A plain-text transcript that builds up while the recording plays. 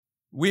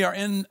We are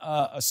in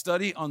a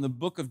study on the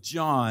book of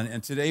John,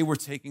 and today we're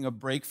taking a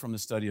break from the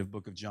study of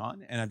book of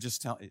John. And I'm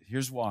just telling,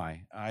 here's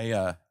why.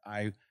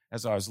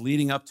 As I was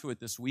leading up to it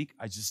this week,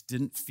 I just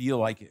didn't feel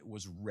like it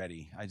was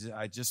ready.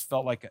 I just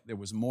felt like there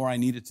was more I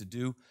needed to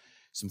do,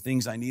 some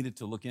things I needed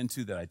to look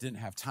into that I didn't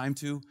have time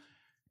to,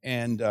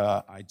 and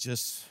I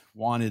just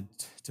want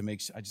to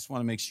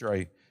make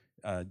sure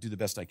I do the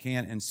best I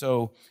can. And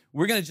so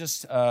we're going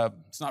to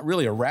it's not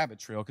really a rabbit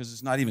trail because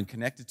it's not even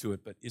connected to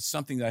it, but it's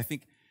something that I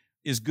think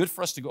is good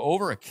for us to go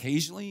over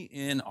occasionally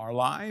in our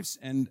lives.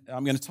 And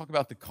I'm going to talk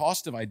about the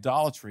cost of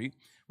idolatry.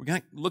 We're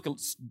going to look at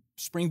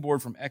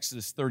springboard from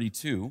Exodus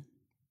 32.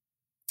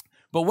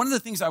 But one of the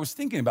things I was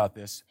thinking about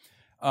this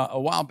a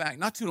while back,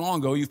 not too long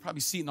ago, you've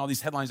probably seen all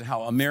these headlines of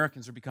how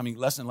Americans are becoming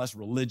less and less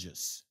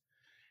religious.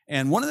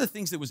 And one of the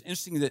things that was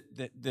interesting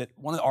that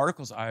one of the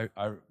articles I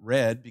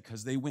read,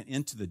 because they went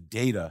into the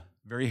data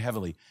very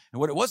heavily, and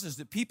what it was is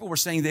that people were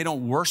saying they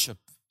don't worship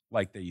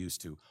like they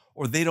used to,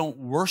 or they don't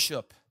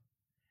worship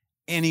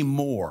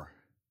anymore.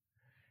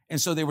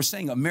 And so they were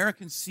saying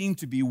Americans seem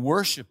to be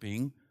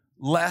worshiping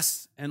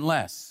less and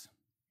less.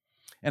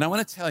 And I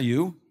want to tell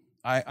you,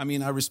 I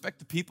mean, I respect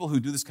the people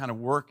who do this kind of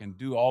work and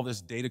do all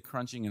this data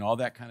crunching and all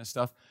that kind of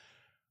stuff,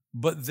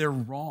 but they're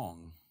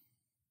wrong.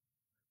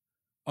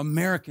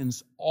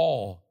 Americans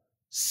all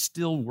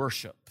still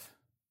worship.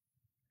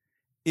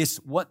 It's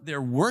what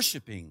they're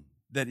worshiping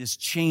that is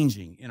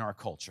changing in our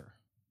culture.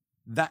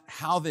 That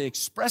how they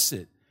express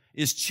it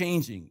is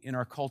changing in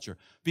our culture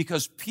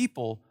because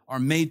people are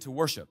made to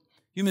worship.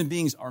 Human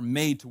beings are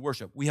made to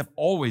worship. We have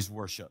always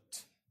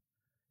worshiped.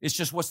 It's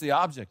just what's the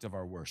object of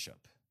our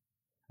worship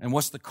and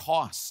what's the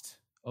cost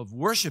of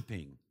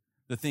worshiping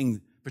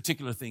the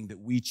particular thing that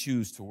we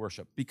choose to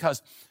worship.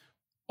 Because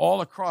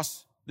all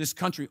across this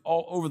country,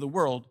 all over the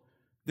world,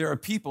 there are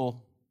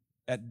people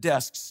at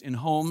desks in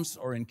homes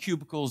or in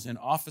cubicles, in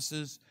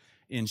offices,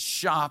 in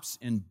shops,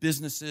 in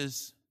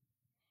businesses.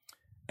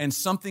 And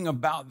something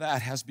about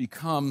that has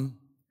become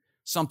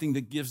something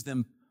that gives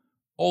them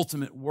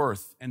ultimate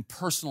worth and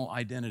personal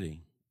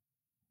identity.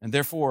 And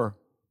therefore,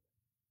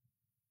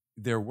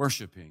 they're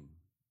worshiping.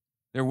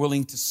 They're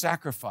willing to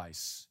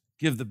sacrifice,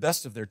 give the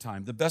best of their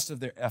time, the best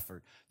of their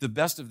effort, the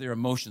best of their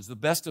emotions, the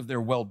best of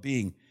their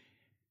well-being,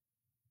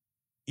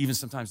 even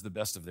sometimes the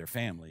best of their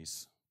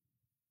families,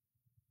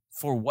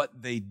 for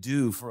what they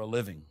do for a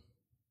living.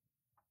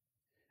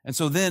 And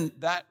so then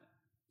that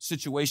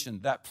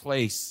situation, that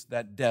place,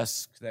 that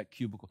desk, that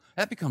cubicle,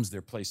 that becomes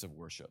their place of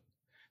worship.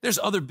 There's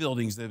other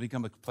buildings that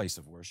become a place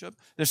of worship.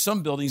 There's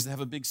some buildings that have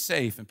a big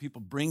safe and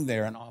people bring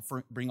there and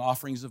bring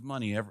offerings of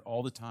money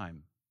all the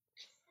time,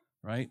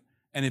 right?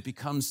 And it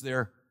becomes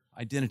their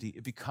identity.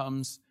 It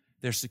becomes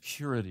their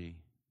security.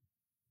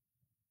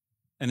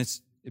 And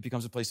it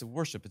becomes a place of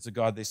worship. It's a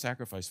God they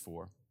sacrifice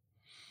for.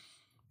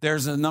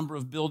 There's a number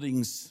of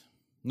buildings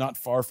not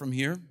far from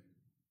here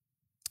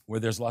where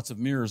there's lots of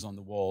mirrors on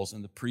the walls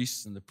and the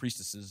priests and the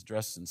priestesses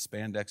dressed in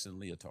spandex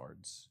and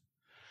leotards.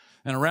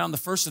 And around the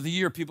first of the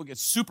year, people get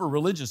super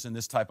religious in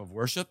this type of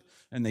worship,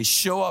 and they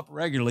show up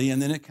regularly, and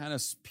then it kind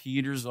of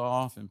peters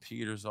off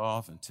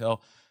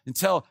until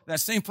that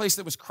same place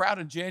that was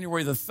crowded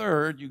January the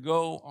 3rd, you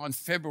go on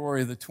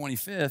February the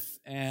 25th,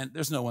 and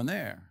there's no one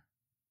there,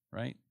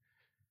 right?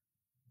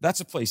 That's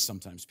a place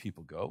sometimes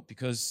people go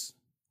because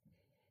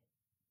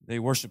they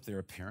worship their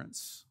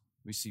appearance.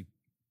 We see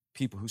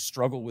people who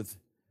struggle with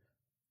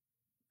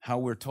how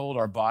we're told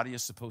our body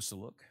is supposed to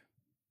look.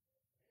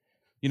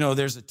 You know,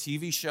 there's a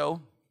TV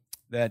show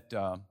that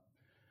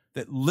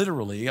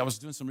literally, I was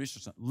doing some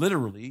research on,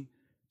 literally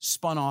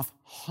spun off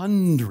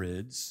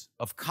hundreds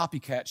of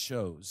copycat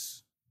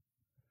shows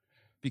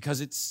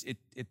because it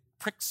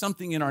pricked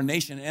something in our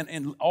nation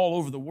and all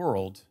over the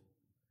world.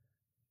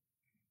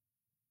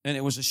 And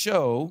it was a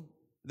show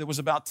that was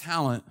about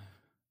talent,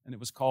 and it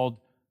was called,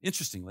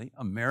 interestingly,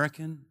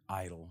 American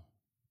Idol,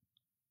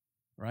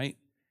 right?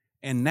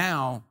 And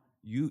now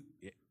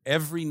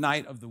every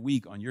night of the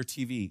week on your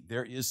TV,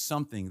 there is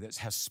something that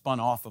has spun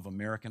off of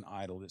American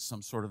Idol, that's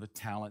some sort of a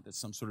talent, that's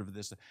some sort of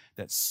this,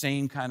 that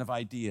same kind of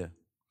idea.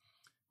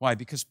 Why?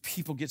 Because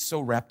people get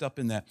so wrapped up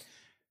in that,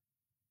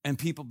 and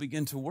people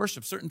begin to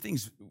worship certain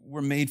things.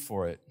 We're made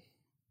for it.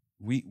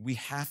 We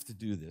have to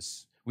do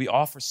this. We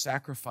offer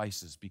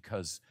sacrifices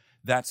because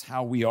that's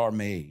how we are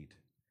made.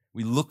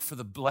 We look for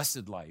the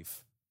blessed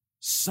life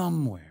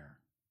somewhere.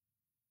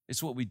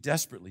 It's what we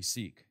desperately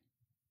seek.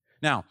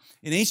 Now,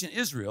 in ancient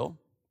Israel,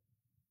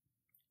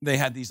 they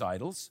had these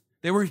idols.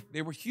 They were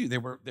huge. They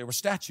were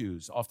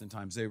statues.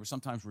 Oftentimes,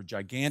 sometimes were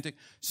gigantic.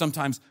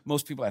 Sometimes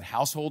most people had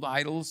household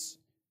idols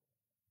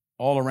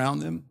all around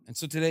them. And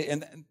so today,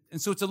 and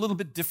so it's a little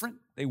bit different.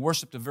 They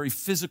worshiped a very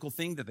physical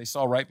thing that they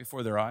saw right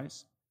before their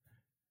eyes.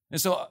 And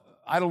so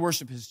idol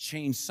worship has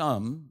changed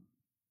some.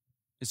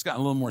 It's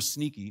gotten a little more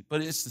sneaky,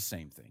 but it's the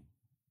same thing.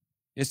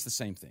 It's the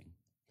same thing.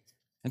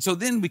 And so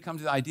then we come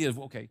to the idea of,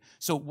 okay,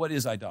 so what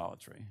is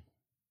idolatry?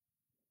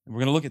 And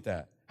we're going to look at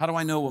that. How do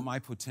I know what my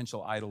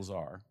potential idols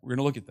are? We're going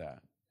to look at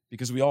that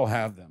because we all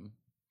have them.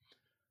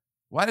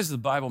 Why does the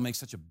Bible make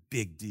such a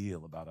big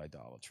deal about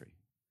idolatry?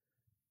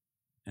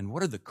 And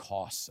what are the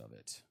costs of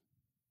it?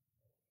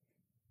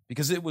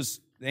 Because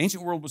the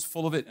ancient world was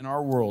full of it, and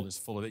our world is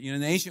full of it.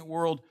 In the ancient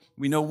world,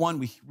 we know one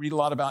we read a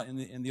lot about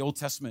in the Old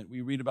Testament.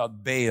 We read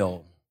about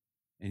Baal,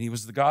 and he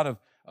was the god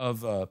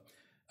of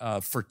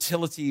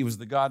fertility. He was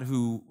the God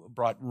who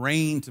brought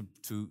rain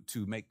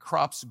to make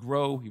crops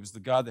grow. He was the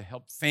God that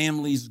helped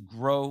families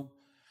grow.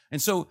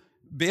 And so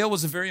Baal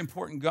was a very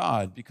important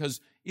god,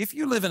 because if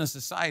you live in a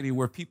society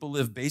where people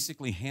live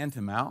basically hand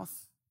to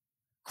mouth,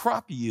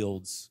 crop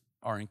yields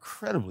are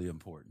incredibly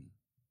important,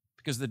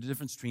 because of the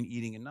difference between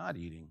eating and not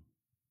eating.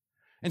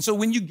 And so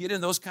when you get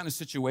in those kind of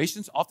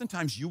situations,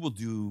 oftentimes you will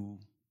do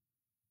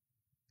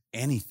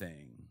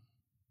anything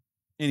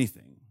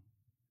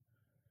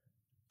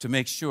to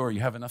make sure you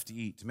have enough to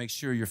eat, to make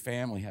sure your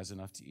family has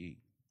enough to eat.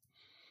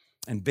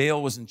 And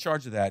Baal was in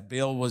charge of that.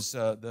 Baal was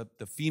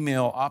the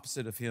female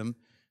opposite of him,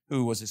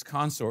 who was his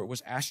consort,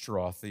 was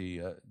Ashtaroth,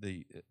 a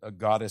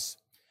goddess.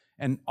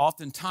 And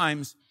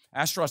oftentimes,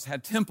 Ashtaroth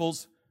had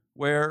temples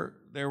where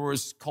there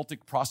was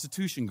cultic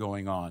prostitution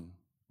going on.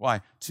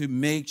 Why? To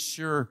make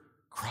sure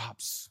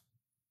crops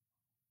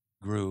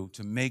grew,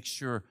 to make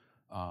sure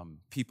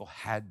people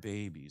had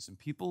babies. And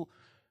people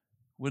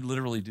would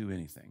literally do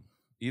anything.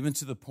 Even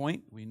to the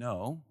point, we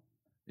know,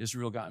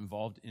 Israel got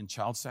involved in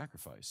child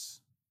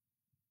sacrifice,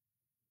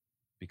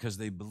 because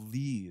they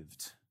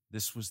believed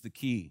this was the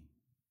key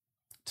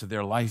to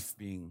their life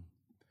being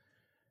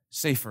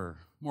safer,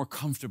 more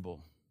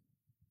comfortable.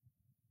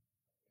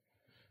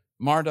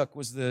 Marduk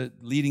was the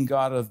leading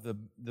god of the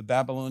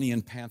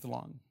Babylonian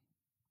pantheon,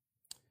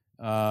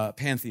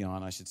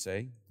 I should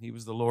say. He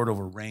was the lord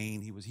over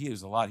rain. He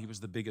was a lot. He was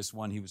the biggest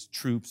one. He was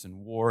troops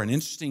and war. And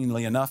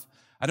interestingly enough,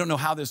 I don't know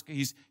how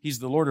he's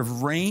the lord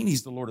of rain,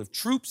 he's the lord of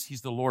troops,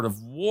 he's the lord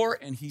of war,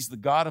 and he's the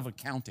god of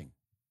accounting.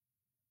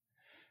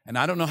 And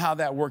I don't know how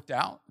that worked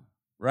out,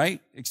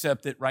 right?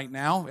 Except that right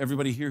now,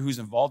 everybody here who's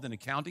involved in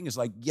accounting is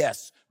like,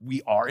 yes,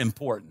 we are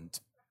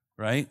important,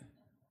 right?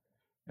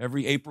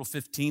 Every April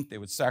 15th, they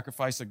would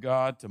sacrifice a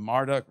god to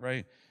Marduk,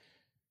 right?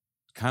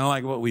 Kind of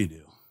like what we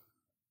do.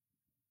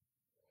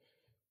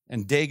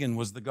 And Dagon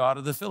was the god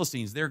of the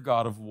Philistines, their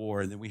god of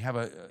war. And then we have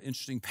an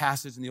interesting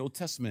passage in the Old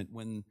Testament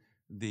when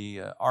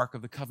the Ark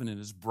of the Covenant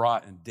is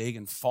brought, and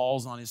Dagon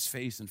falls on his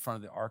face in front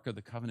of the Ark of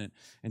the Covenant,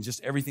 and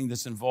just everything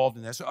that's involved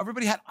in that. So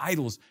everybody had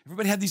idols.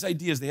 Everybody had these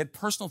ideas. They had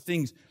personal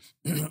things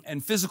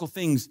and physical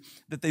things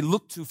that they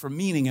looked to for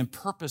meaning and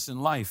purpose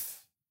in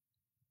life.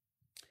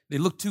 They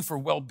looked to for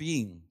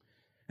well-being.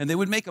 And they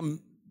would make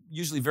them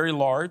usually very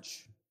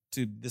large,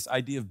 to this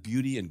idea of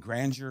beauty and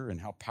grandeur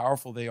and how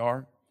powerful they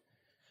are.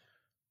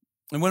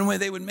 And when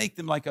they would make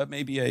them, like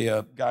maybe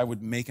a guy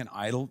would make an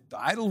idol, the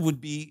idol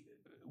would be,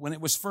 when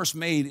it was first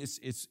made,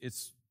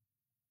 it's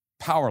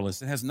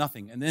powerless. It has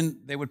nothing. And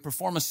then they would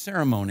perform a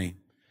ceremony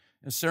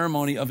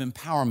of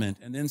empowerment.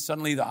 And then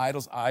suddenly the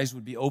idol's eyes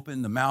would be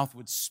open, the mouth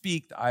would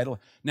speak. The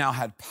idol now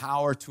had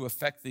power to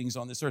affect things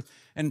on this earth.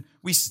 And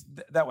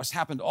that was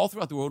happened all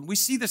throughout the world. We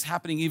see this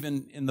happening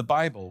even in the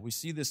Bible. We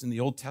see this in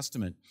the Old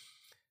Testament.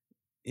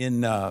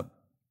 When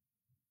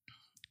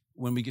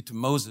we get to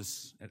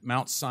Moses at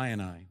Mount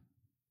Sinai.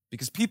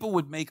 Because people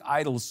would make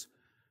idols,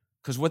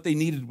 because what they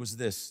needed was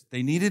this.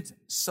 They needed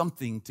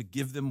something to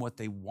give them what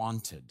they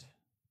wanted.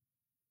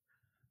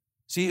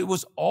 See, it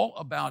was all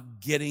about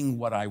getting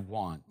what I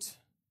want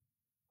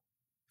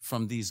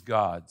from these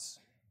gods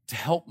to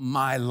help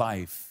my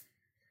life.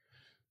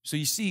 So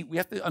you see, we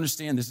have to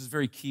understand this is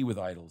very key with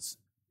idols.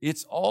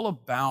 It's all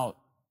about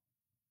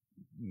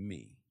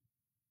me.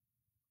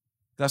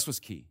 That's what's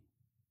key.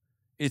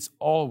 It's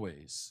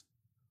always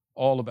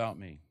all about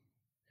me.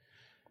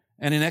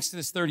 And in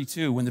Exodus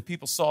 32, when the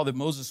people saw that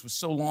Moses was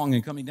so long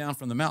in coming down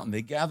from the mountain,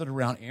 they gathered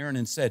around Aaron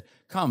and said,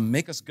 "Come,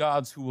 make us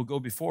gods who will go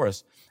before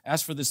us.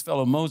 As for this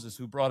fellow Moses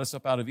who brought us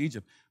up out of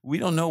Egypt, we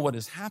don't know what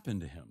has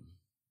happened to him."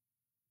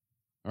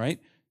 All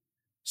right?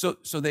 So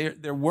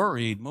they're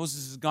worried.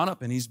 Moses has gone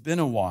up and he's been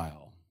a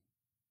while.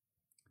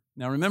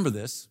 Now remember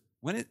this,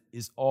 when it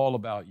is all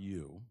about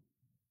you,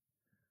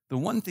 the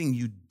one thing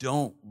you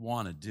don't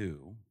want to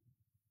do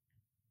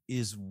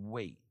is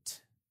wait.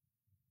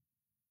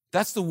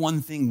 That's the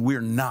one thing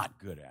we're not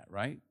good at,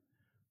 right?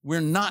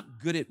 We're not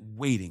good at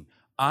waiting.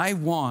 I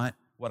want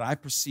what I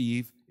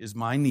perceive is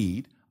my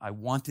need. I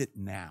want it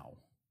now.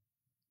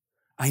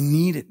 I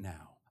need it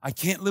now. I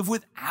can't live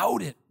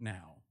without it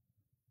now.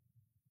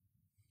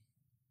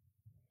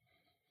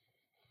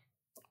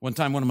 One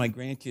time, one of my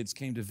grandkids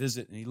came to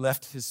visit, and he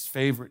left his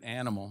favorite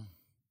animal.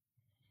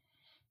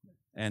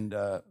 And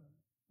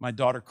my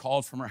daughter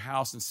called from her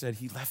house and said,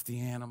 he left the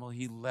animal.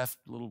 He left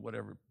little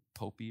whatever,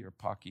 Popey or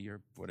Pocky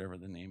or whatever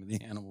the name of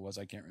the animal was,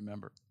 I can't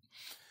remember.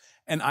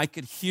 And I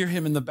could hear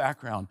him in the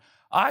background,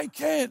 "I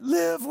can't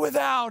live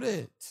without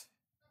it."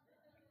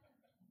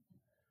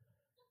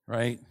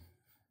 Right?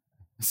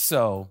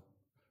 So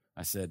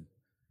I said,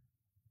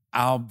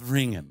 I'll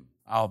bring him.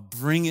 I'll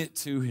bring it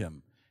to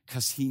him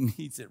because he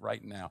needs it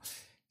right now.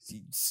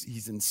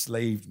 He's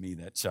enslaved me,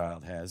 that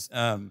child has.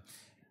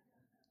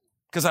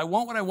 Because I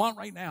want what I want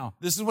right now.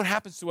 This is what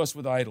happens to us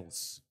with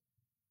idols.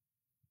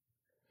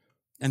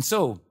 And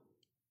so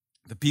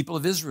The people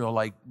of Israel,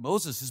 like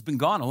Moses, has been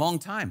gone a long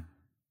time.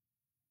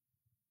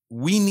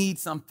 We need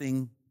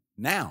something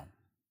now,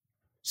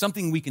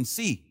 something we can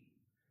see,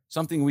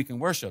 something we can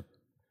worship.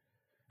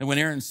 And when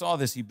Aaron saw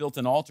this, he built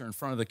an altar in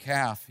front of the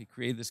calf. He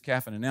created this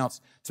calf and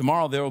announced,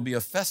 tomorrow there will be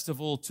a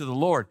festival to the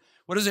Lord.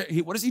 What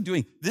is he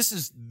doing? This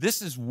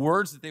is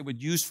words that they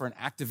would use for an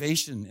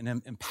activation and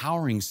an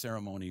empowering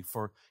ceremony.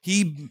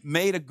 He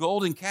made a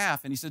golden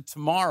calf, and he said,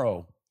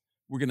 tomorrow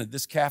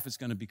this calf is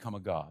going to become a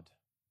god.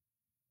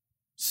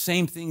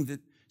 Same thing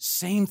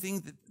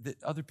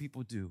that other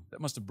people do.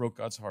 That must have broke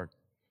God's heart.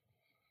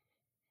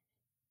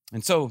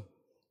 And so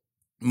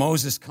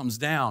Moses comes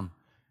down,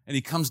 and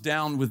he comes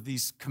down with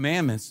these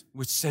commandments,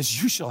 which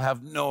says, you shall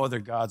have no other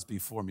gods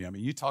before me. I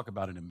mean, you talk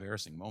about an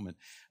embarrassing moment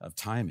of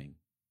timing.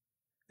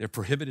 They're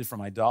prohibited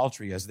from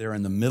idolatry as they're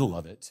in the middle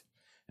of it.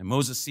 And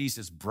Moses sees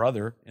his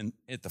brother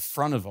at the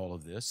front of all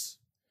of this.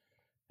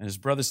 And his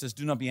brother says,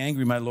 do not be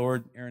angry, my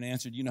Lord. Aaron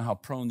answered, you know how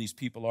prone these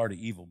people are to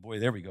evil. Boy,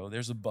 there we go.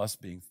 There's a bus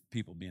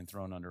people being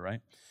thrown under, right?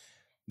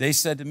 They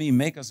said to me,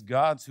 make us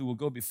gods who will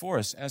go before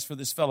us. As for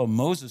this fellow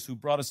Moses who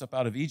brought us up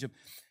out of Egypt,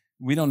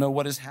 we don't know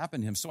what has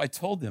happened to him. So I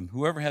told them,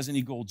 whoever has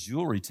any gold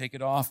jewelry, take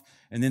it off.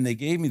 And then they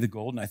gave me the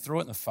gold, and I throw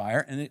it in the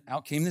fire, and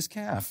out came this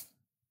calf,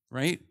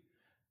 right?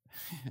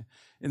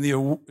 In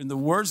the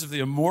words of the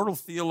immortal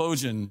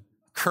theologian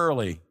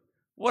Curly,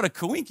 what a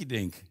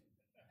coinky-dink.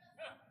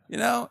 You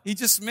know, he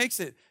just makes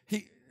it.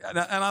 And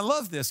I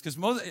love this because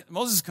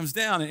Moses comes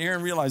down, and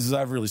Aaron realizes,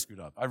 I've really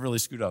screwed up.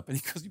 And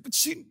he goes, but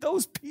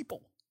those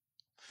people.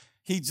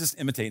 He's just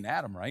imitating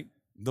Adam, right?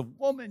 The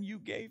woman you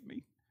gave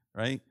me,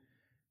 right?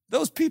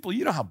 Those people,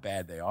 you know how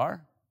bad they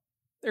are.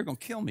 They're going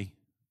to kill me,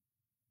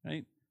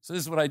 right? So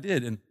this is what I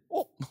did, and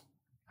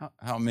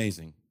how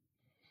amazing.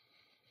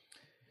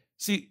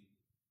 See,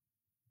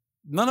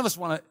 none of us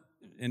want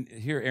to, and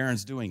here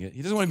Aaron's doing it.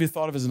 He doesn't want to be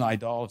thought of as an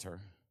idolater.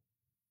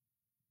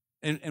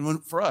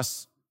 And for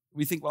us,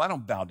 we think, well, I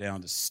don't bow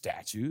down to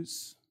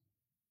statues.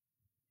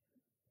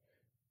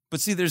 But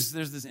see, there's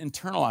this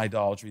internal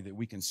idolatry that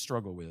we can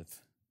struggle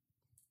with.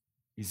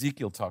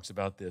 Ezekiel talks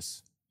about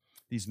this.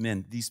 These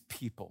men, these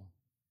people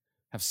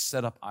have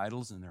set up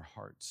idols in their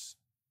hearts.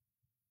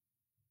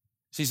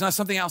 See, it's not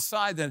something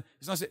outside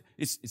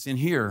it's in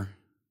here.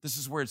 This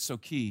is where it's so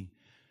key.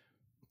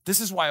 This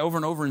is why over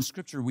and over in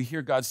Scripture we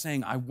hear God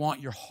saying, I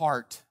want your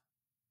heart.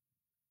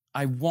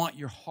 I want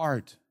your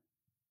heart.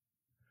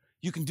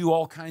 You can do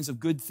all kinds of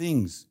good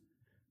things,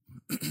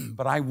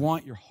 but I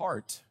want your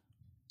heart,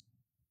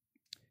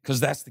 because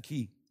that's the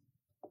key.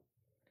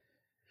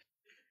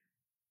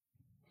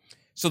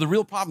 So the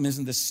real problem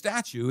isn't the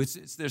statue,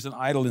 there's an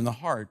idol in the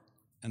heart.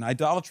 And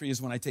idolatry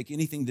is when I take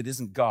anything that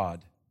isn't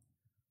God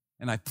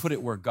and I put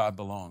it where God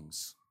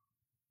belongs.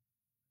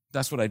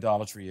 That's what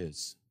idolatry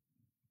is.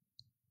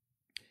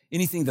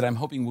 Anything that I'm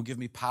hoping will give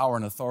me power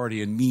and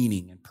authority and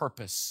meaning and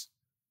purpose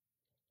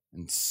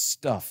and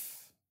stuff.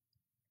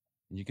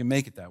 And you can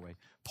make it that way.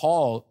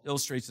 Paul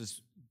illustrates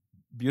this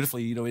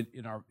beautifully,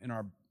 in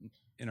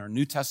our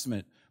New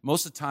Testament.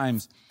 Most of the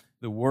times,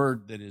 the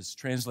word that is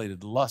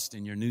translated lust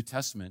in your New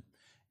Testament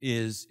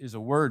is a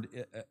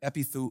word,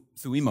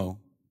 epithumeo.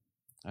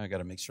 I got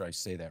to make sure I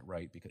say that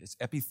right, because it's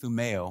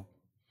epithumeo.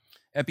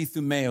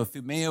 Epithumeo.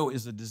 Thumeo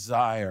is a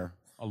desire,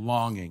 a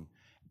longing.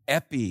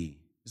 Epi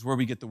is where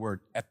we get the word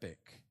epic.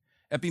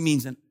 Epi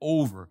means an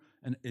over,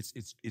 and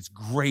it's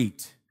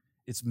great.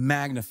 It's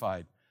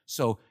magnified.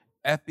 So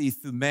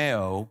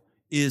epithumeo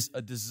is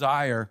a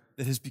desire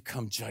that has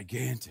become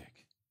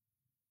gigantic,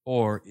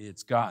 or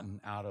it's gotten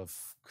out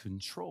of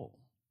control.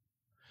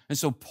 And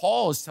so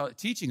Paul is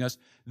teaching us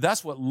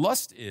that's what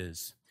lust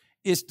is.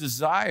 It's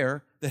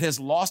desire that has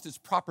lost its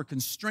proper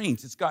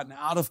constraints. It's gotten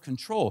out of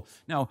control.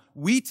 Now,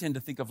 we tend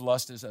to think of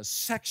lust as a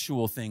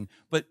sexual thing,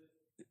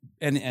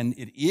 and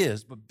it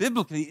is, but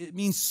biblically it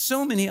means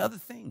so many other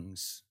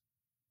things.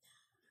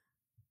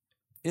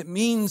 It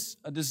means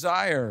a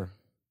desire,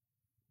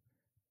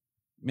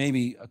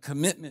 maybe a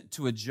commitment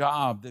to a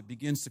job that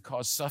begins to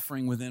cause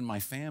suffering within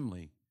my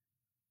family.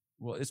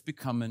 Well, it's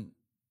become an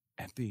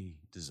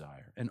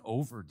epi-desire, an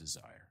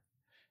over-desire.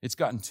 It's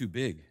gotten too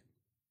big.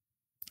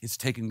 It's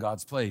taken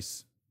God's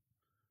place.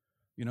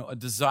 A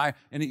desire,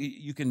 and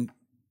you can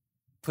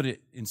put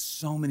it in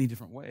so many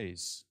different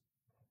ways.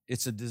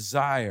 It's a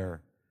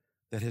desire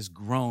that has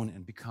grown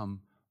and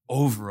become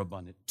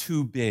overabundant,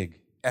 too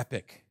big,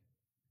 epic.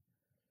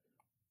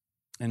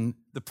 And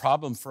the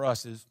problem for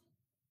us is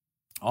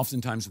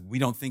oftentimes we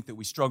don't think that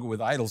we struggle with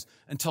idols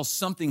until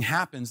something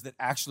happens that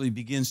actually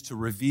begins to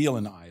reveal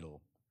an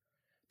idol.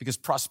 Because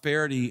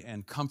prosperity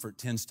and comfort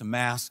tends to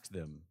mask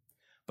them.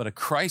 But a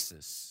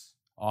crisis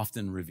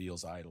often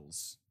reveals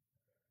idols.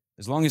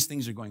 As long as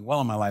things are going well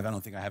in my life, I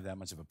don't think I have that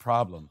much of a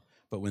problem.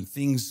 But when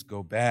things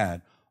go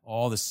bad,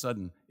 all of a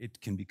sudden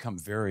it can become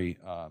very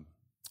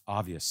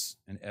obvious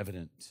and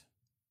evident.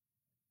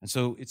 And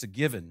so it's a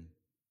given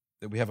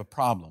that we have a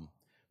problem.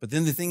 But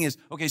then the thing is,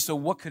 okay, so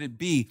what could it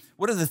be?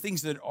 What are the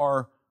things that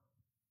are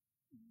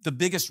the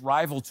biggest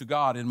rival to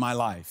God in my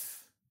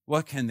life?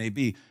 What can they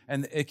be?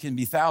 And it can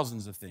be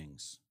thousands of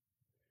things.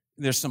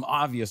 There's some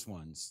obvious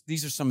ones.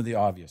 These are some of the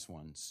obvious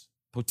ones.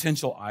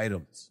 Potential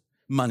items,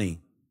 money.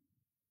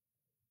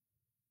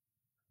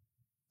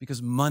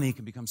 Because money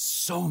can become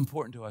so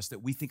important to us that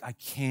we think I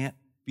can't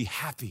be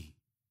happy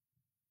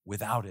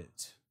without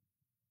it.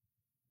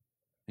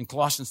 In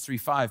Colossians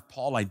 3:5,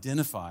 Paul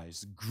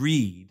identifies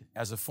greed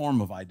as a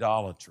form of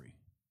idolatry,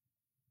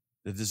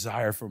 the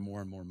desire for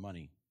more and more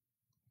money.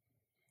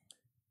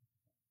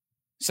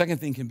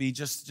 Second thing can be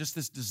just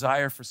this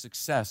desire for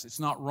success. It's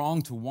not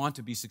wrong to want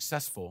to be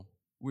successful.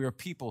 We are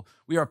people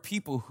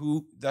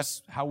who,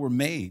 that's how we're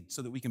made,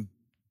 so that we can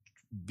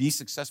be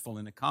successful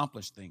and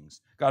accomplish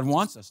things. God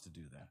wants us to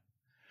do that.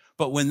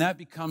 But when that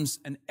becomes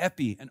an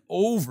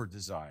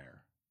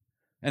over-desire,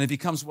 and it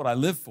becomes what I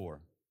live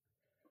for,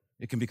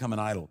 it can become an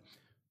idol.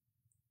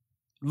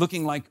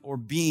 Looking like or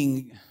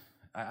being,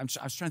 I was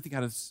trying to think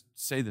how to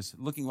say this,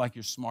 looking like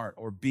you're smart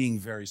or being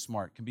very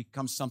smart can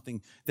become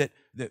something that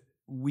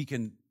we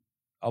can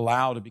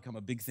allow to become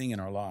a big thing in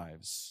our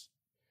lives.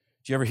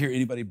 Do you ever hear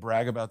anybody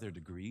brag about their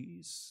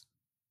degrees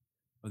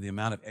or the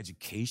amount of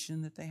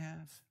education that they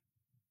have?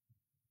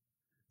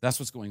 That's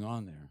what's going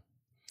on there.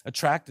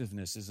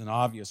 Attractiveness is an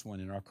obvious one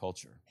in our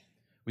culture.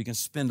 We can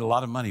spend a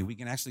lot of money. We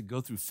can actually go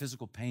through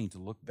physical pain to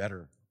look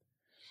better.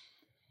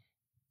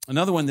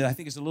 Another one that I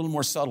think is a little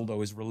more subtle,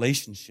 though, is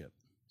relationship.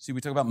 See,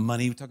 we talk about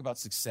money, we talk about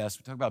success,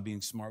 we talk about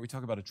being smart, we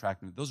talk about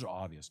attractiveness. Those are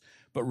obvious.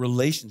 But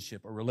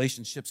relationship or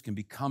relationships can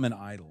become an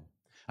idol.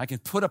 I can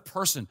put a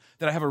person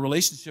that I have a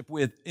relationship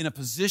with in a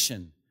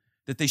position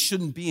that they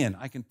shouldn't be in.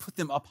 I can put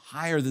them up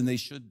higher than they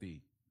should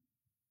be.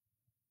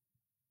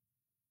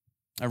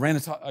 I ran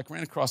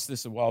across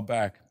this a while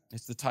back.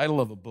 It's the title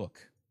of a book,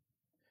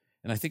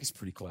 and I think it's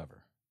pretty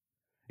clever.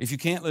 If you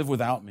can't live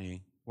without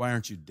me, why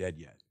aren't you dead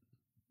yet?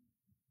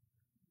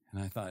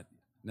 And I thought,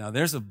 now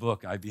there's a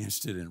book I'd be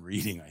interested in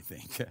reading, I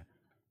think.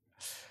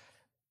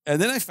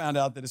 And then I found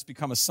out that it's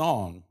become a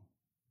song.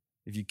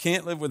 If you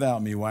can't live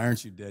without me, why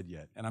aren't you dead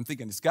yet? And I'm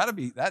thinking, it's got to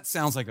be, that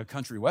sounds like a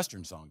country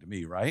western song to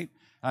me, right?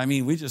 I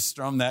mean, we just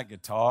strum that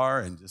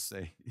guitar and just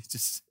say,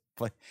 just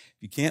play,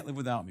 if you can't live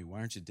without me, why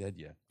aren't you dead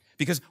yet?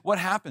 Because what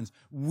happens,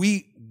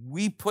 we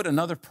put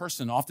another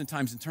person,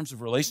 oftentimes in terms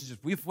of relationships,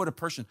 we put a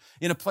person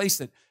in a place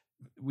that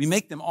we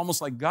make them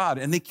almost like God,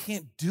 and they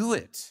can't do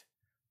it.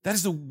 That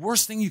is the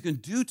worst thing you can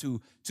do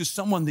to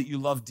someone that you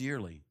love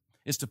dearly,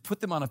 is to put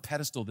them on a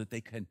pedestal that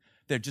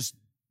they're just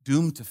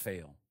doomed to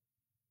fail.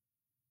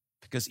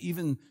 Because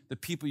even the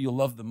people you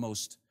love the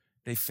most,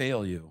 they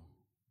fail you.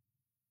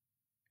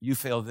 You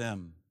fail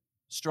them.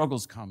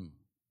 Struggles come.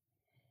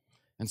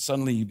 And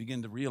suddenly you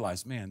begin to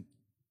realize, man,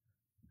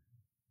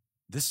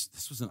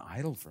 this was an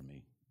idol for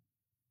me.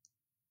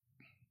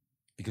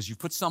 Because you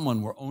put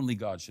someone where only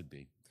God should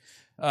be.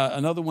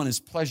 Another one is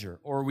pleasure,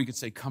 or we could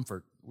say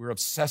comfort. We're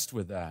obsessed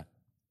with that.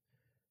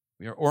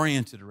 We are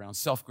oriented around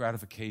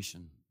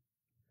self-gratification,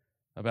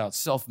 about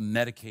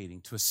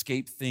self-medicating to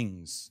escape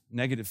things,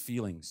 negative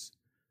feelings.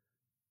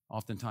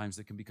 Oftentimes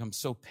they can become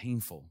so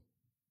painful,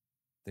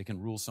 they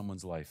can rule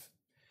someone's life.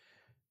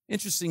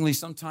 Interestingly,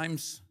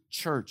 sometimes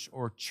church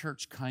or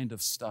church kind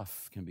of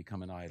stuff can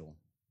become an idol.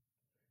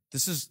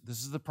 This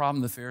is the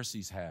problem the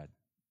Pharisees had.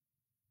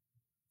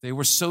 They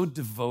were so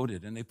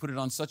devoted, and they put it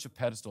on such a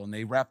pedestal, and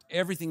they wrapped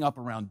everything up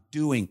around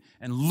doing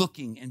and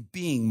looking and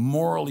being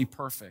morally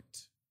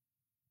perfect.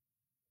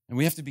 And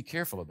we have to be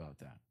careful about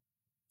that.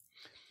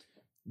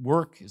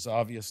 Work is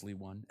obviously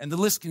one, and the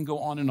list can go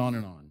on and on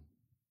and on.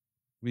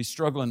 We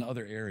struggle in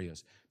other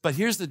areas. But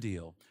here's the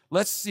deal.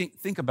 Let's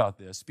think about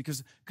this,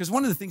 because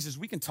one of the things is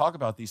we can talk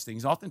about these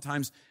things.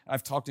 Oftentimes,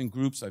 I've talked in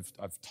groups,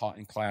 I've taught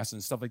in class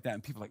and stuff like that,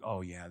 and people are like, oh,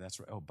 yeah, that's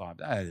right. Oh, Bob,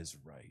 that is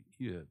right.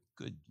 Yeah,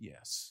 good,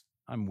 yes,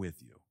 I'm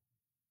with you.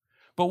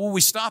 But what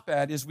we stop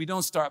at is we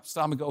don't stop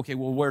and go, okay,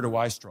 well, where do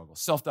I struggle?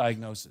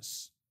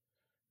 Self-diagnosis.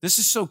 This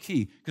is so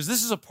key, because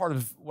this is a part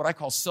of what I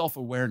call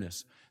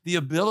self-awareness, the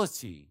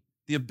ability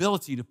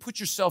to put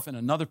yourself in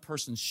another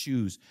person's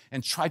shoes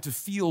and try to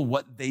feel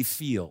what they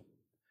feel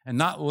and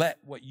not let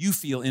what you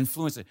feel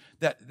influence it.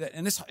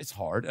 And it's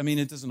hard. I mean,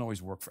 it doesn't always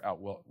work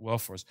out well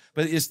for us.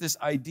 But it's this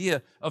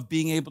idea of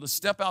being able to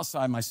step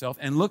outside myself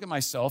and look at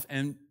myself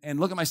and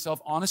look at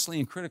myself honestly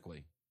and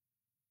critically.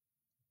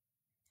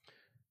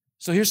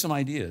 So here's some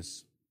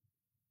ideas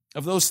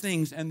of those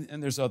things, and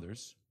there's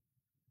others.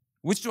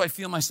 Which do I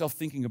feel myself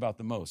thinking about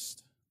the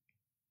most?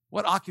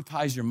 What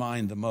occupies your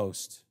mind the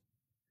most?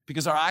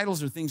 Because our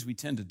idols are things we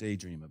tend to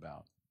daydream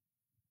about,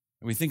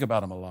 and we think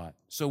about them a lot.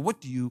 So what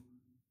do you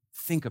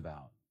think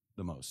about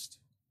the most?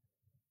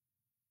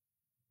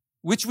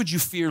 Which would you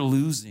fear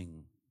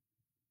losing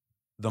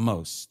the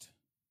most?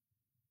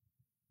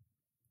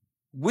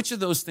 Which of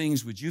those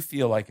things would you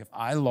feel like if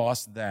I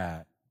lost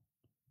that,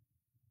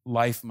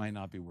 life might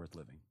not be worth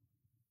living?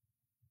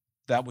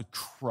 That would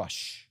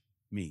crush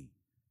me.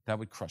 That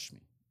would crush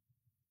me.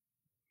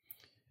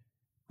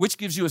 Which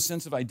gives you a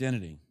sense of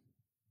identity?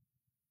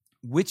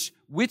 Which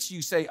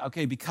you say,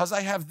 okay, because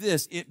I have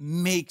this, it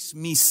makes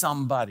me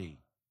somebody.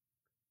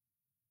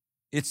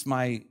 It's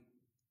my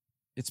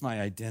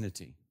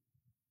identity.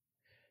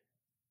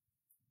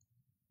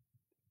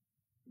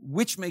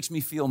 which makes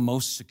me feel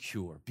most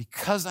secure?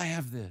 Because I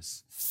have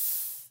this.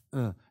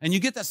 And you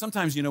get that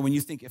sometimes, when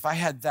you think, if I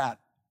had that,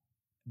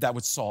 that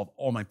would solve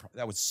all my problems.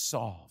 That would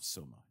solve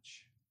so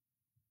much.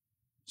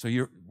 So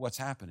what's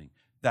happening?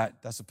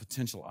 That's a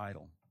potential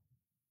idol.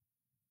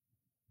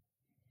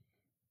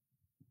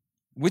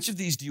 Which of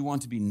these do you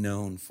want to be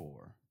known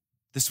for?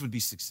 This would be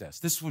success.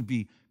 This would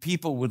be,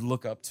 people would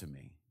look up to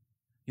me.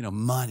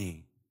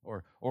 Money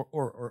or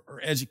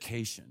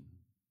education.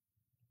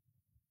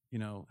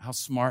 How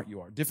smart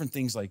you are. Different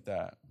things like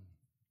that.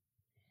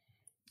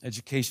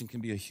 Education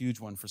can be a huge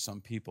one for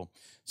some people.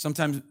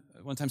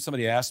 One time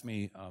somebody asked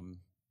me,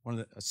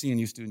 a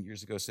CNU student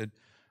years ago said,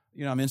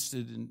 I'm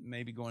interested in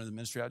maybe going to the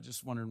ministry. I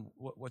just wondering,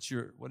 what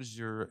is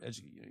your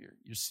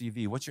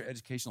CV? What's your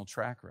educational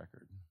track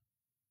record?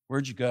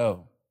 Where'd you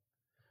go?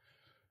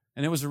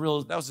 And that was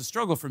a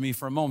struggle for me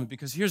for a moment,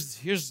 because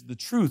here's the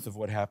truth of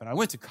what happened. I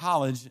went to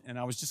college and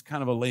I was just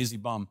kind of a lazy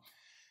bum.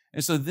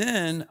 And so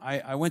then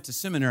I went to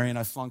seminary and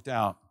I flunked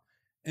out.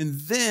 And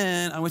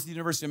then I went to the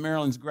University of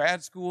Maryland's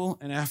grad school,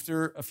 and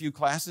after a few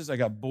classes, I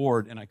got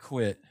bored and I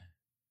quit.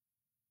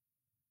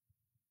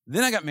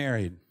 Then I got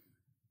married.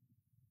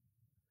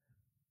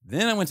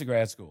 Then I went to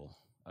grad school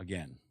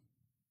again.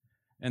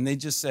 And they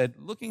just said,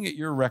 looking at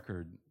your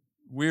record,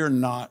 we're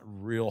not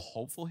real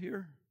hopeful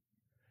here.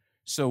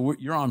 So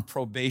you're on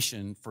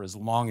probation for as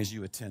long as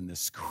you attend this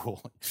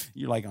school.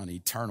 You're like on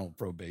eternal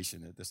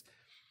probation at this.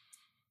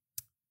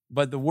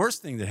 But the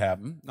worst thing that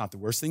happened, not the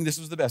worst thing, this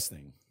was the best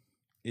thing,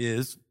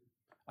 is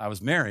I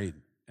was married,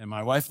 and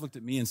my wife looked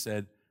at me and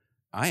said,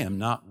 I am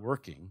not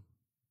working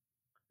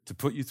to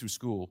put you through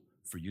school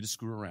for you to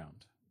screw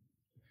around.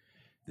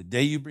 The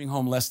day you bring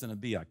home less than a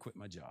B, I quit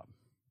my job.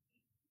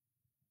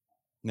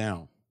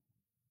 Now,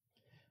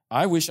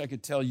 I wish I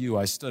could tell you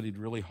I studied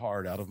really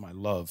hard out of my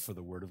love for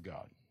the Word of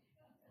God.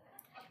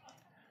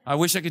 I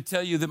wish I could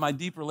tell you that my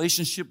deep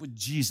relationship with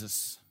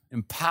Jesus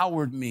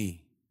empowered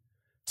me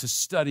to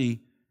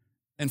study,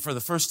 and for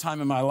the first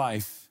time in my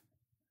life,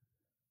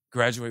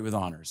 graduate with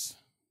honors.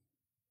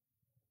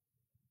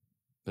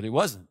 But it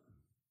wasn't.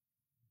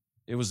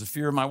 It was the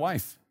fear of my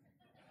wife.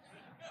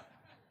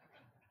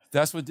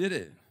 That's what did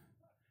it.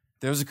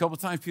 There was a couple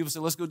times people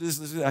said, let's go do this,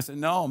 let's do that. I said,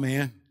 no,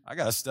 man, I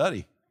got to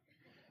study.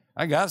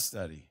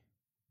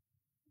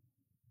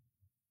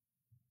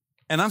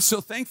 And I'm so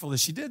thankful that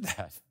she did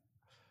that.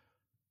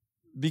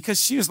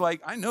 Because she was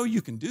like, I know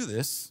you can do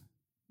this.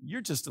 You're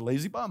just a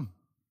lazy bum.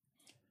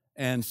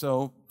 And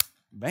so,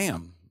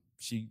 bam,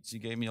 she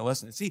gave me a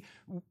lesson. See,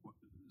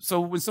 so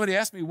when somebody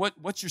asked me,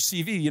 what's your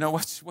CV?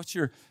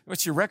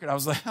 What's your record? I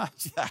was like, nah,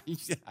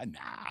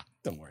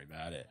 don't worry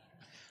about it.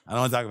 I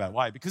don't want to talk about it.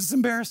 Why? Because it's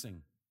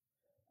embarrassing.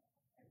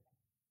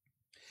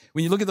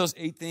 When you look at those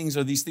 8 things,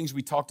 or these things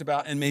we talked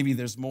about, and maybe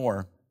there's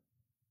more,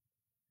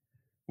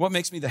 what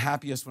makes me the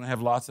happiest when I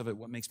have lots of it?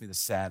 What makes me the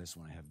saddest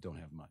when I don't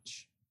have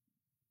much?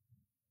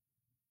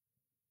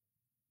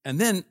 And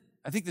then,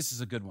 I think this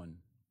is a good one.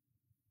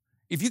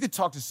 If you could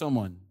talk to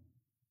someone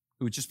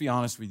who would just be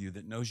honest with you,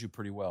 that knows you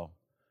pretty well,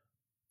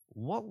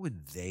 what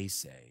would they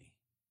say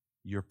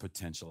your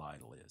potential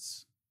idol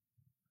is?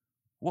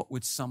 What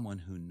would someone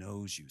who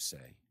knows you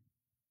say?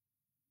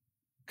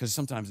 Because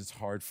sometimes it's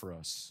hard for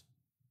us.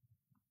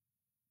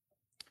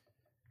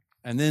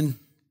 And then,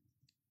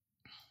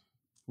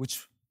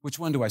 which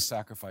one do I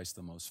sacrifice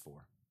the most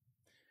for?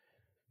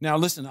 Now,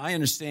 listen, I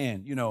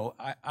understand,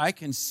 I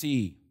can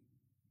see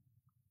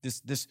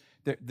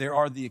there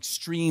are the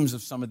extremes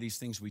of some of these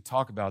things we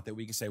talk about, that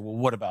we can say, well,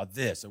 what about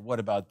this? Or what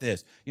about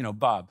this?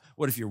 Bob,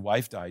 what if your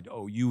wife died?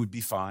 Oh, you would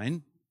be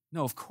fine?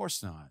 No, of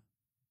course not.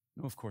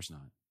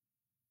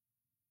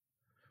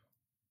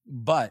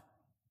 But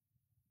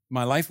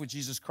my life with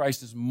Jesus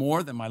Christ is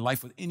more than my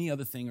life with any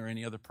other thing or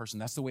any other person.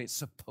 That's the way it's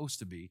supposed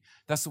to be.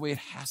 That's the way it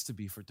has to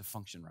be for it to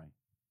function right.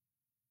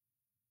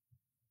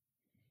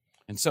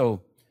 And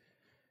so,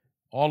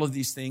 all of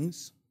these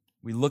things,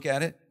 we look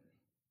at it,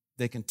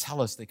 they can tell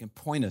us, they can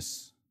point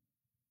us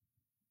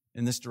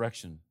in this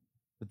direction.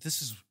 But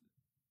this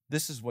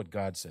is what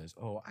God says.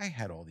 Oh, I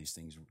had all these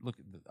things. Look,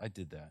 I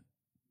did that.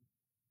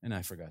 And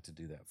I forgot to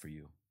do that for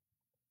you.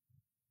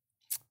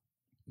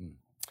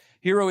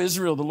 Hear, O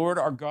Israel, the Lord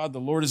our God,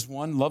 the Lord is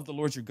one. Love the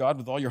Lord your God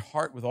with all your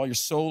heart, with all your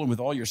soul, and with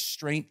all your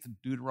strength.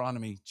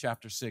 Deuteronomy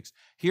chapter 6.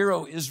 Hear,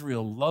 O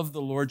Israel, love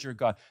the Lord your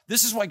God.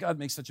 This is why God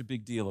makes such a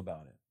big deal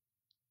about it.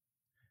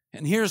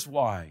 And here's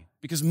why.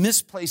 Because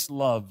misplaced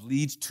love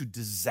leads to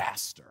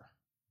disaster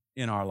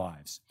in our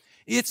lives.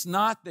 It's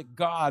not that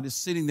God is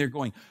sitting there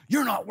going,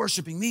 you're not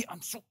worshiping me.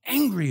 I'm so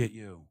angry at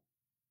you.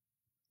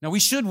 Now, we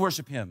should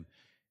worship him.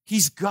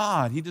 He's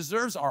God. He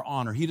deserves our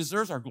honor. He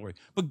deserves our glory.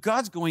 But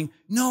God's going,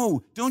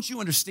 no, don't you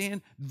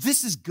understand?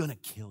 This is going to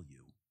kill you.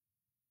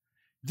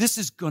 This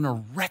is going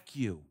to wreck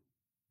you.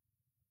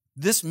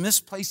 This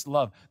misplaced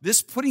love,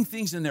 this putting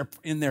things in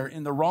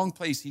the wrong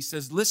place. He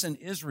says, listen,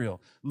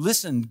 Israel,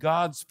 listen,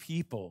 God's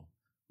people,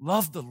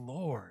 love the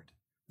Lord.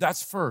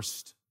 That's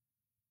first.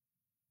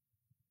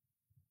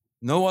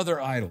 No other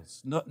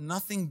idols,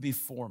 nothing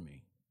before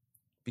me.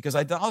 Because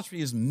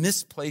idolatry is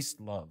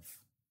misplaced love.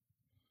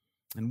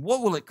 And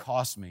what will it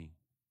cost me?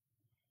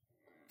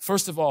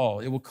 First of all,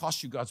 it will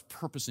cost you God's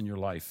purpose in your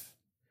life.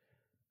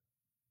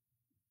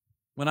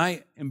 When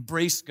I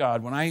embraced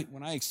God, when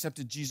I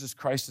accepted Jesus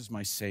Christ as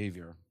my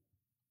Savior,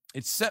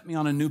 it set me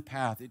on a new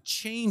path. It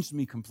changed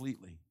me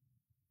completely.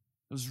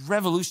 It was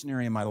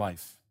revolutionary in my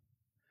life.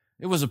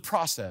 It was a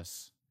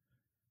process.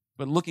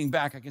 But looking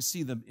back, I can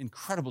see the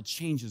incredible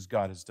changes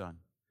God has done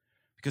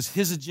because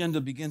His agenda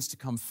begins to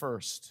come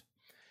first.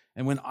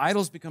 And when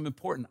idols become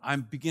important, I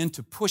begin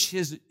to push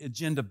His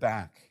agenda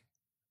back.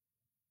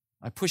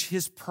 I push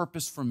His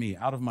purpose for me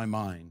out of my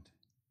mind.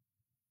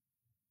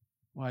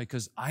 Why?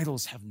 Because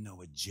idols have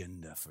no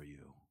agenda for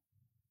you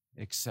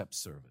except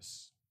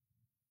service.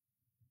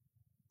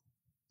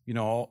 You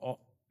know,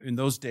 in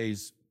those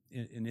days,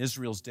 in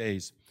Israel's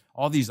days,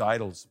 all these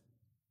idols,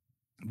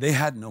 they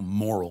had no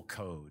moral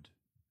code.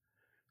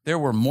 There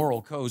were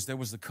moral codes. There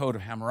was the Code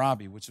of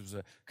Hammurabi, which was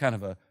a kind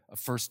of a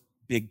first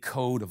big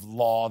code of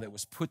law that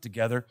was put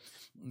together,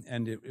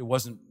 and it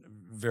wasn't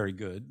very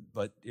good,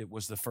 but it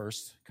was the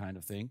first kind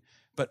of thing.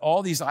 But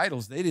all these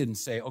idols, they didn't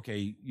say,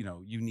 okay, you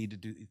know, you need to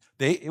do.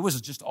 It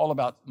was just all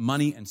about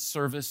money and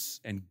service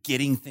and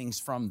getting things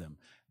from them.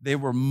 They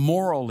were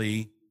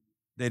morally,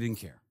 they didn't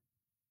care.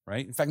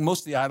 Right? In fact,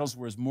 most of the idols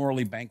were as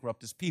morally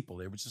bankrupt as people.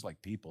 They were just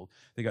like people.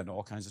 They got into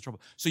all kinds of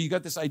trouble. So you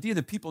got this idea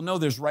that people know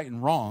there's right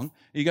and wrong.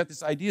 You got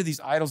this idea of these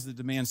idols that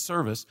demand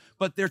service,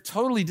 but they're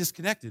totally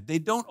disconnected. They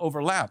don't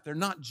overlap. They're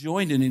not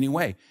joined in any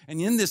way.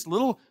 And in this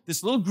little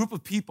group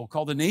of people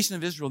called the nation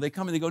of Israel, they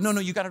come and they go, no,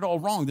 you got it all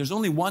wrong. There's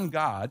only one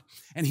God,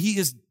 and He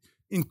is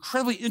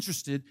incredibly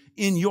interested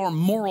in your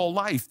moral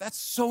life. That's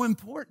so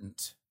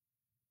important.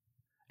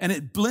 And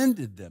it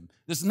blended them.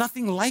 There's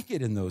nothing like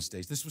it in those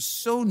days. This was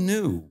so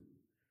new.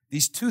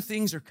 These two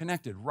things are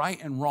connected,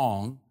 right and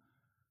wrong,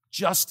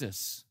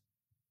 justice,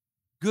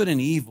 good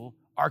and evil,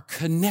 are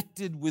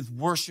connected with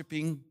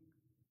worshiping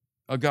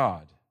a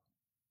God.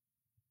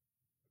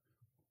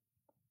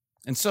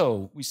 And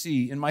so we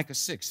see in Micah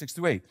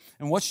 6:6-8,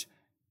 and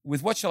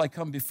with what shall I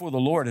come before the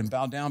Lord and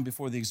bow down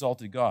before the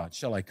exalted God?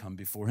 Shall I come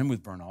before Him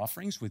with burnt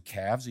offerings, with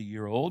calves a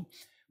year old?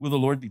 Will the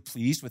Lord be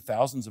pleased with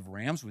thousands of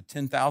rams, with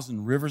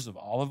 10,000 rivers of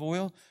olive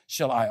oil?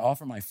 Shall I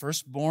offer my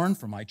firstborn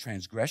for my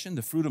transgression,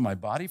 the fruit of my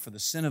body for the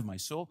sin of my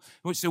soul?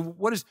 So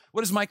what is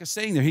Micah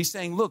saying there? He's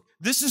saying, look,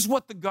 this is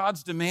what the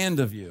gods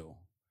demand of you.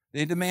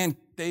 They demand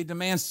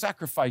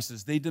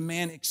sacrifices. They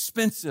demand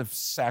expensive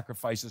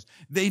sacrifices.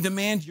 They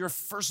demand your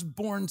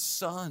firstborn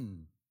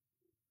son.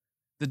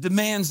 The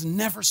demands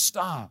never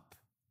stop.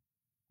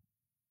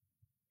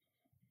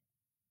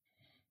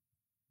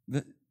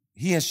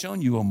 He has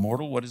shown you, O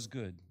mortal, what is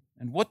good.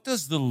 And what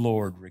does the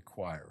Lord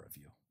require of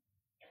you?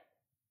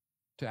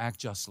 To act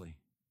justly,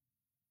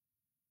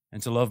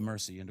 and to love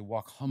mercy, and to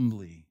walk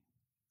humbly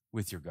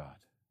with your God.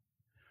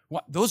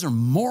 Those are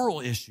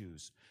moral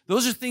issues.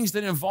 Those are things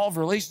that involve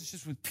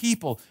relationships with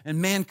people and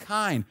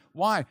mankind.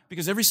 Why?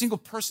 Because every single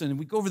person, and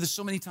we go over this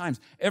so many times,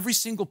 every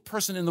single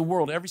person in the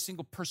world, every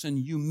single person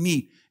you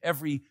meet,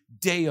 every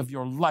day of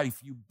your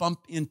life, you bump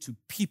into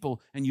people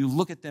and you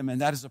look at them,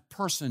 and that is a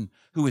person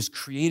who is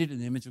created in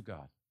the image of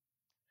God.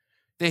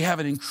 They have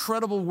an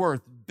incredible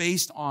worth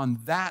based on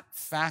that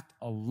fact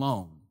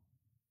alone.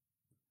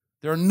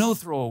 There are no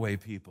throwaway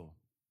people.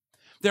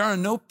 There are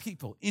no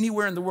people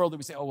anywhere in the world that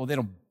we say, oh, well, they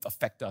don't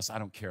affect us. I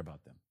don't care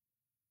about them.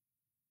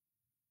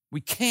 We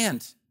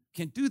can't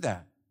do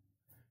that.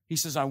 He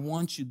says, I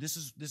want you. This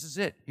is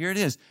it. Here it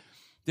is.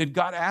 Did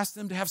God ask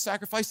them to have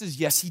sacrifices?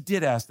 Yes, He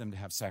did ask them to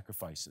have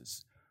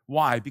sacrifices.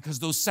 Why? Because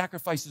those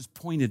sacrifices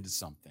pointed to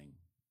something.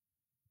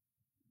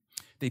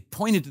 They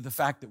pointed to the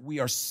fact that we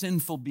are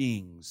sinful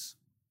beings,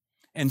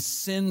 and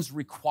sins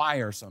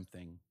require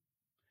something.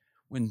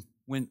 When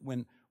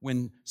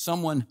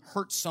someone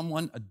hurts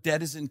someone, a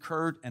debt is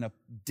incurred, and a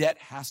debt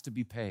has to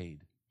be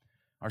paid.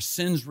 Our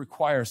sins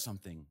require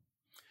something.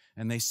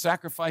 And they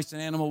sacrificed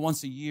an animal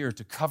once a year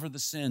to cover the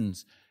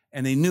sins,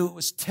 and they knew it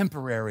was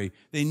temporary.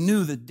 They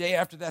knew the day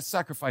after that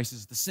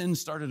sacrifices, the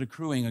sins started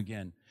accruing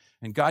again.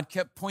 And God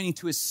kept pointing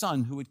to His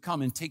Son who would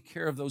come and take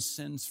care of those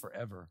sins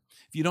forever.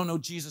 If you don't know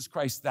Jesus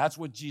Christ, that's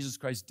what Jesus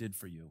Christ did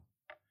for you.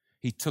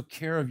 He took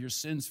care of your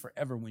sins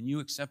forever when you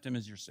accept Him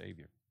as your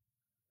Savior.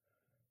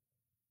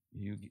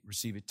 You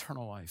receive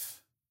eternal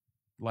life,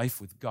 life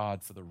with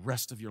God for the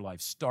rest of your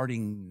life,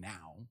 starting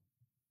now,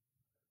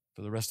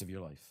 for the rest of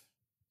your life.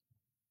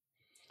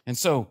 And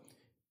so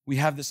we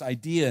have this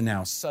idea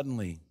now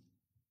suddenly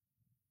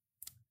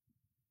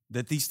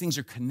that these things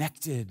are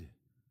connected.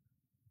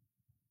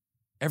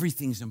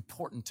 Everything's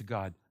important to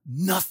God.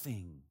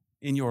 Nothing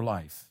in your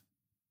life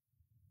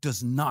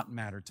does not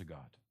matter to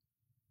God.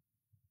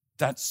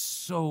 That's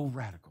so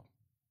radical.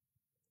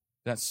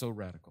 That's so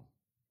radical.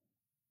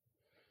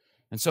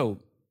 And so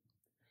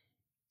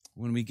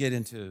when we get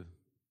into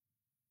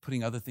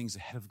putting other things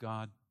ahead of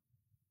God,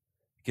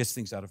 it gets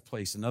things out of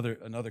place.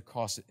 Another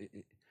cost,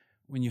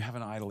 when you have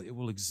an idol, it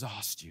will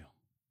exhaust you.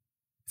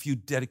 If you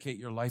dedicate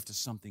your life to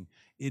something,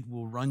 it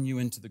will run you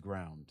into the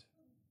ground.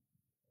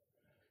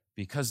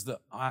 Because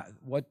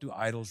what do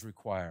idols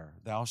require?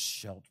 Thou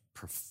shalt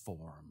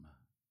perform.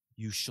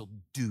 You shall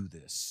do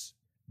this.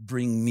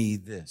 Bring me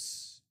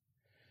this.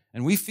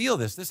 And we feel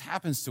this. This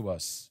happens to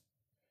us.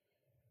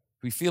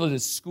 We feel it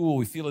at school.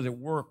 We feel it at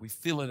work. We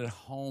feel it at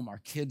home. Our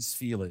kids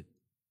feel it.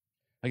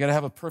 I got to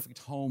have a perfect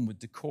home with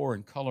decor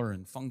and color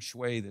and feng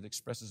shui that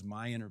expresses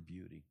my inner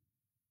beauty.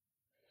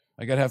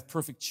 I got to have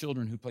perfect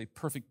children who play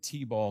perfect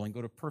t-ball and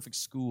go to perfect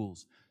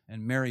schools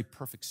and marry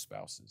perfect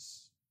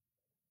spouses.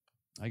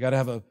 I got to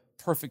have a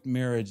perfect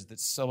marriage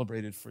that's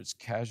celebrated for its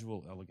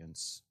casual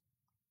elegance.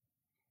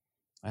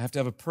 I have to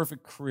have a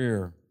perfect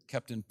career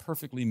kept in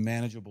perfectly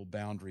manageable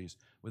boundaries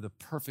with a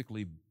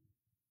perfectly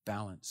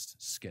balanced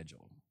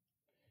schedule.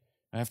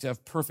 I have to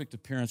have perfect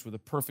appearance with a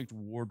perfect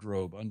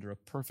wardrobe under a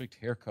perfect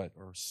haircut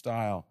or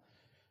style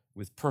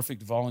with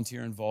perfect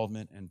volunteer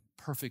involvement and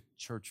perfect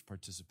church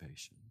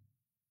participation.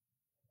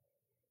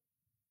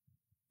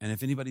 And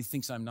if anybody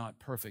thinks I'm not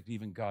perfect,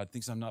 even God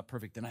thinks I'm not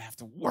perfect, then I have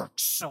to work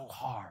so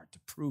hard to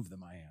prove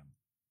them I am.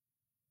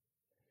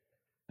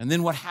 And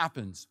then what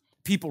happens?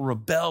 People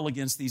rebel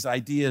against these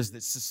ideas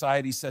that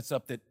society sets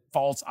up, that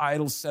false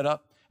idols set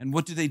up. And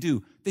what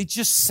do? They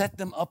just set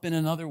them up in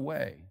another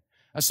way.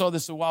 I saw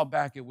this a while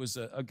back. It was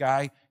a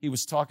guy, he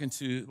was talking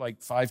to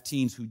like 5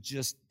 teens who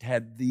just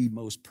had the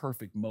most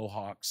perfect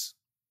mohawks.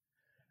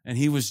 And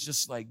he was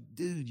just like,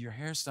 dude, your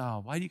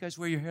hairstyle, why do you guys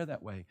wear your hair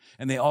that way?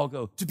 And they all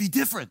go, to be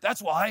different,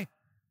 that's why.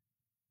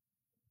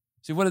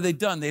 See, what had they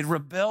done? They'd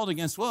rebelled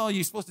against, well,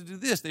 you're supposed to do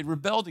this. They'd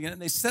rebelled against it,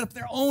 and they set up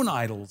their own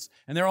idols,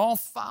 and they're all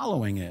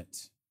following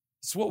it.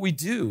 It's what we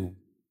do.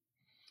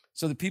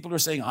 So the people are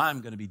saying,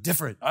 I'm going to be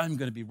different. I'm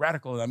going to be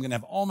radical. And I'm going to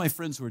have all my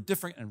friends who are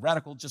different and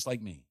radical just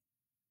like me.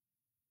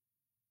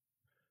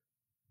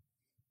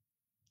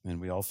 And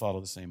we all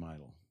follow the same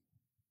idol.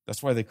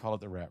 That's why they call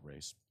it the rat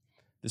race.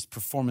 This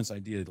performance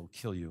idea, it'll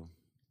kill you.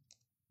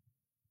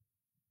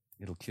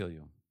 It'll kill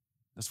you.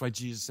 That's why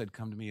Jesus said,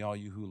 come to me, all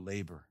you who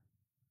labor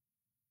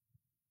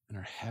and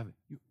are heavy,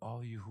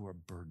 all you who are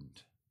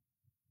burdened.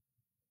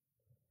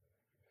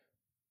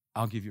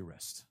 I'll give you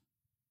rest.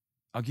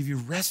 I'll give you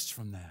rest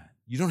from that.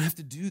 You don't have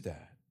to do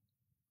that.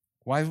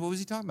 Why? What was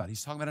he talking about?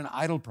 He's talking about an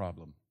idol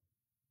problem.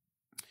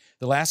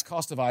 The last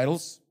cost of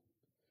idols,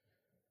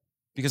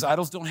 because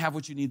idols don't have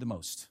what you need the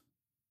most.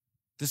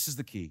 This is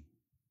the key.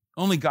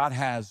 Only God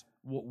has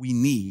what we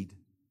need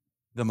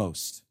the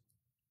most.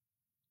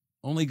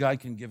 Only God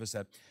can give us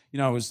that. You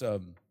know, I was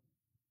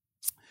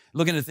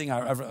looking at a thing,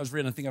 I was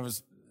reading a thing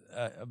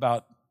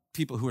about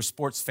people who are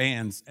sports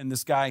fans, and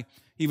this guy,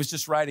 he was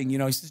just writing, he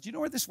says, do you know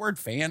where this word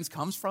fans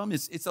comes from?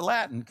 It's a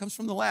Latin. It comes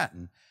from the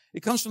Latin.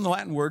 It comes from the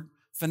Latin word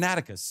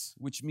fanaticus,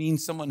 which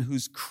means someone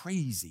who's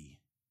crazy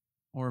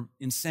or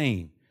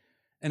insane.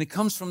 And it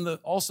comes from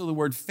also the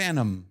word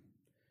phantom,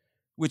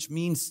 which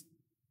means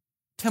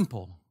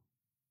temple.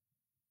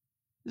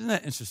 Isn't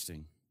that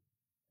interesting?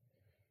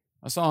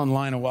 I saw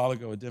online a while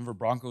ago a Denver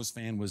Broncos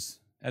fan was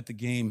at the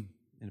game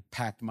in a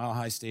packed Mile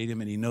High Stadium,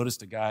 and he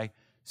noticed a guy.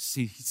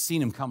 He'd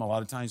seen him come a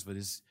lot of times, but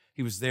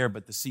he was there,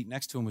 but the seat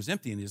next to him was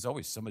empty, and there's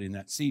always somebody in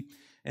that seat.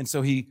 And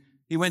so he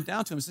went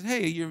down to him and said,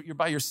 hey, you're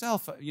by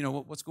yourself.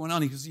 What's going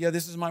on? He goes, yeah,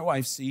 this is my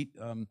wife's seat.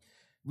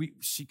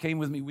 She came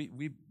with me.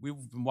 We've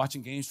been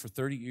watching games for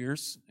 30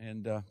 years,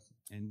 and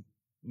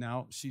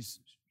now she's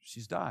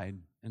died.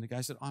 And the guy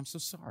said, oh, I'm so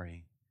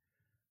sorry.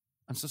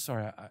 I'm so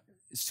sorry.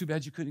 It's too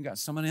bad you couldn't have got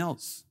someone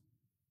else,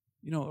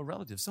 a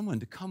relative, someone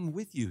to come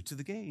with you to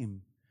the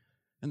game.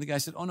 And the guy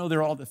said, oh, no,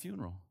 they're all at the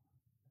funeral.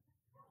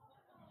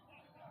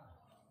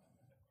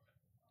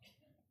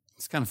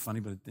 It's kind of funny,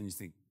 but then you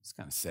think, it's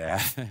kind of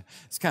sad.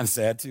 It's kind of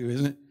sad too,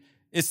 isn't it?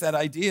 It's that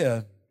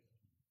idea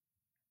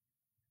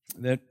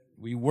that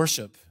we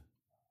worship.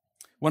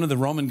 One of the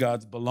Roman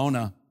gods,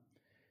 Bellona,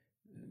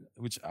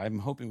 which I'm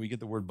hoping we get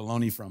the word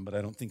baloney from, but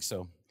I don't think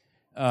so.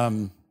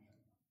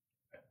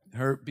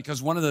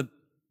 Because one of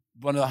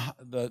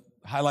the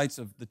highlights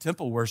of the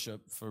temple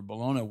worship for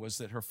Bellona was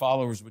that her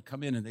followers would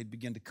come in and they'd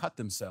begin to cut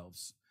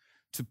themselves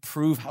to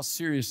prove how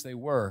serious they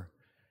were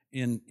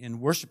in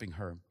worshiping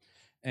her,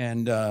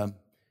 and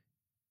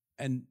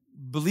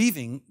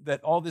believing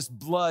that all this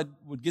blood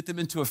would get them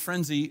into a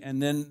frenzy,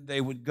 and then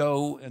they would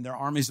go and their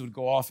armies would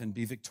go off and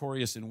be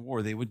victorious in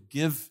war. They would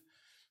give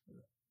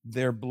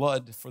their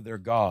blood for their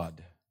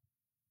God.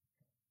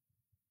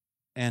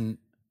 And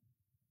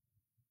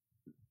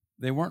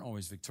they weren't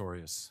always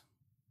victorious,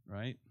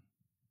 right?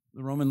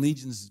 The Roman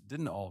legions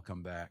didn't all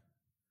come back.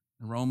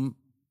 And Rome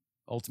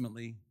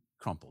ultimately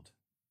crumpled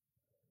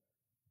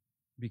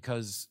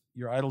because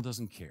your idol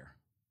doesn't care.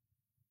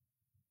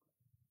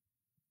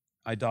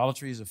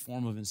 Idolatry is a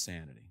form of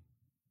insanity.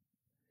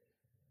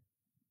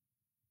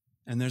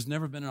 And there's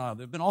never been an idol.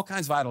 There have been all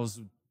kinds of idols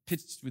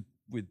pitched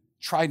with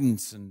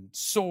tridents and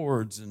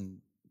swords and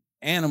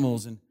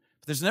animals, but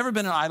there's never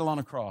been an idol on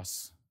a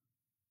cross.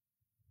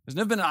 There's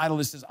never been an idol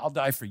that says, I'll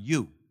die for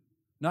you.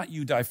 Not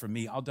you die for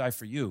me, I'll die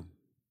for you.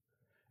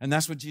 And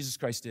that's what Jesus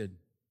Christ did.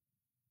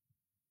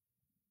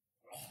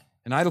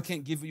 An idol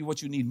can't give you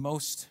what you need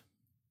most.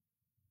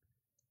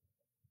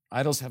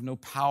 Idols have no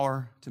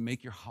power to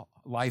make your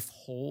life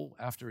whole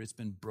after it's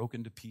been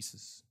broken to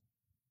pieces.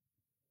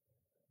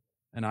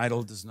 An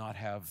idol does not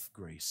have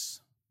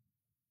grace.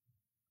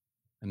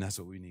 And that's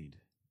what we need.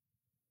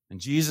 And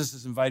Jesus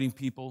is inviting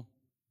people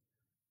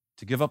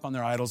to give up on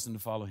their idols and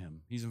to follow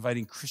him. He's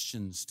inviting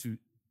Christians to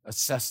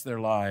assess their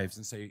lives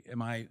and say,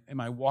 am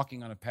I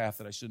walking on a path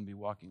that I shouldn't be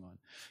walking on?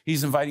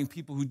 He's inviting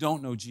people who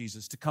don't know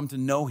Jesus to come to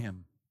know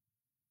him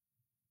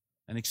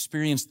and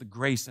experience the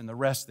grace and the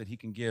rest that he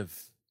can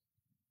give.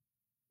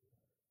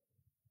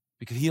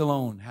 Because he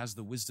alone has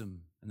the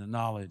wisdom and the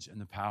knowledge and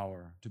the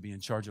power to be in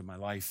charge of my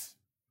life.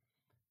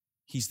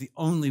 He's the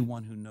only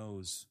one who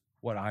knows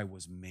what I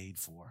was made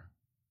for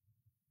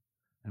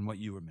and what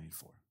you were made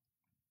for.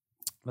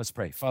 Let's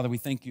pray. Father, we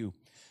thank you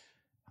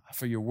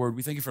for your word.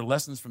 We thank you for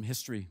lessons from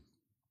history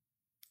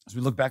as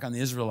we look back on the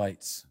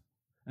Israelites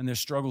and their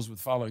struggles with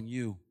following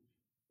you.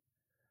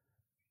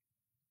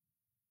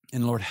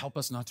 And Lord, help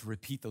us not to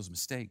repeat those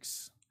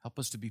mistakes. Help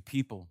us to be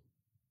people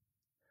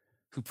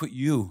who put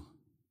you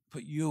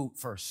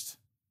first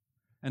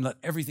and let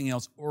everything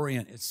else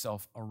orient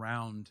itself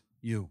around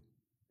you.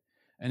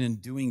 And in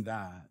doing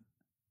that,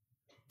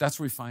 that's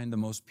where we find the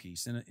most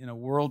peace. In a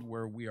world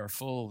where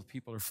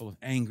people are full of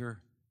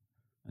anger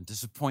and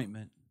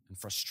disappointment and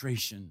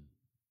frustration